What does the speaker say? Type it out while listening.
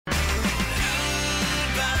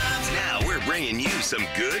bringing you some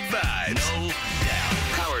good vibes. No doubt.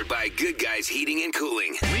 Powered by Good Guys Heating and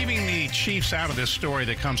Cooling. Leaving the Chiefs out of this story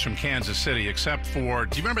that comes from Kansas City, except for,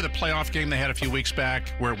 do you remember the playoff game they had a few weeks back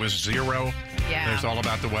where it was 0? Yeah. It's all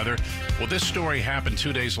about the weather. Well, this story happened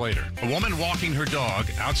 2 days later. A woman walking her dog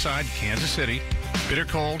outside Kansas City, bitter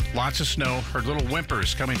cold, lots of snow, heard little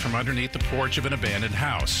whimpers coming from underneath the porch of an abandoned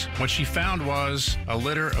house. What she found was a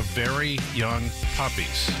litter of very young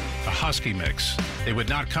puppies, a husky mix. They would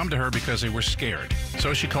not come to her because they were scared.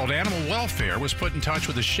 So she called Animal Welfare, was put in touch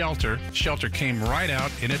with the shelter. Shelter came right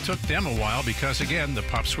out, and it took them a while because, again, the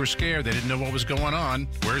pups were scared. They didn't know what was going on.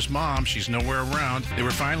 Where's Mom? She's nowhere around. They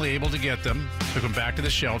were finally able to get them, took them back to the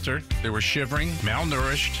shelter. They were shivering,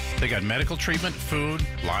 malnourished. They got medical treatment, food,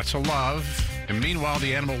 lots of love. And meanwhile,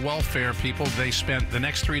 the Animal Welfare people, they spent the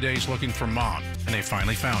next 3 days looking for Mom, and they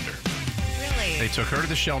finally found her. Really? They took her to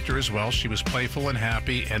the shelter as well. She was playful and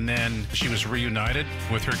happy, and then she was reunited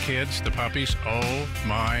with her kids, the puppies. Oh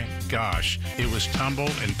my gosh. It was tumble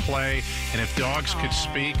and play, and if dogs could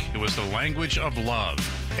speak, it was the language of love.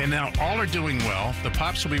 And now all are doing well. The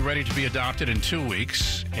pups will be ready to be adopted in 2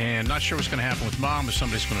 weeks, and not sure what's going to happen with Mom, if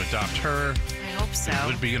somebody's going to adopt her. I hope so. It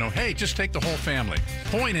would be, hey, just take the whole family.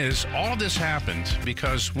 Point is, all of this happened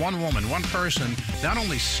because one woman, one person, not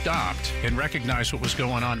only stopped and recognized what was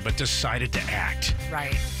going on, but decided to act.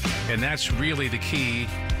 Right. And that's really the key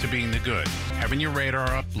to being the good. Having your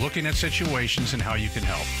radar up, looking at situations and how you can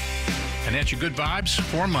help. And that's your good vibes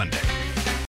for Monday.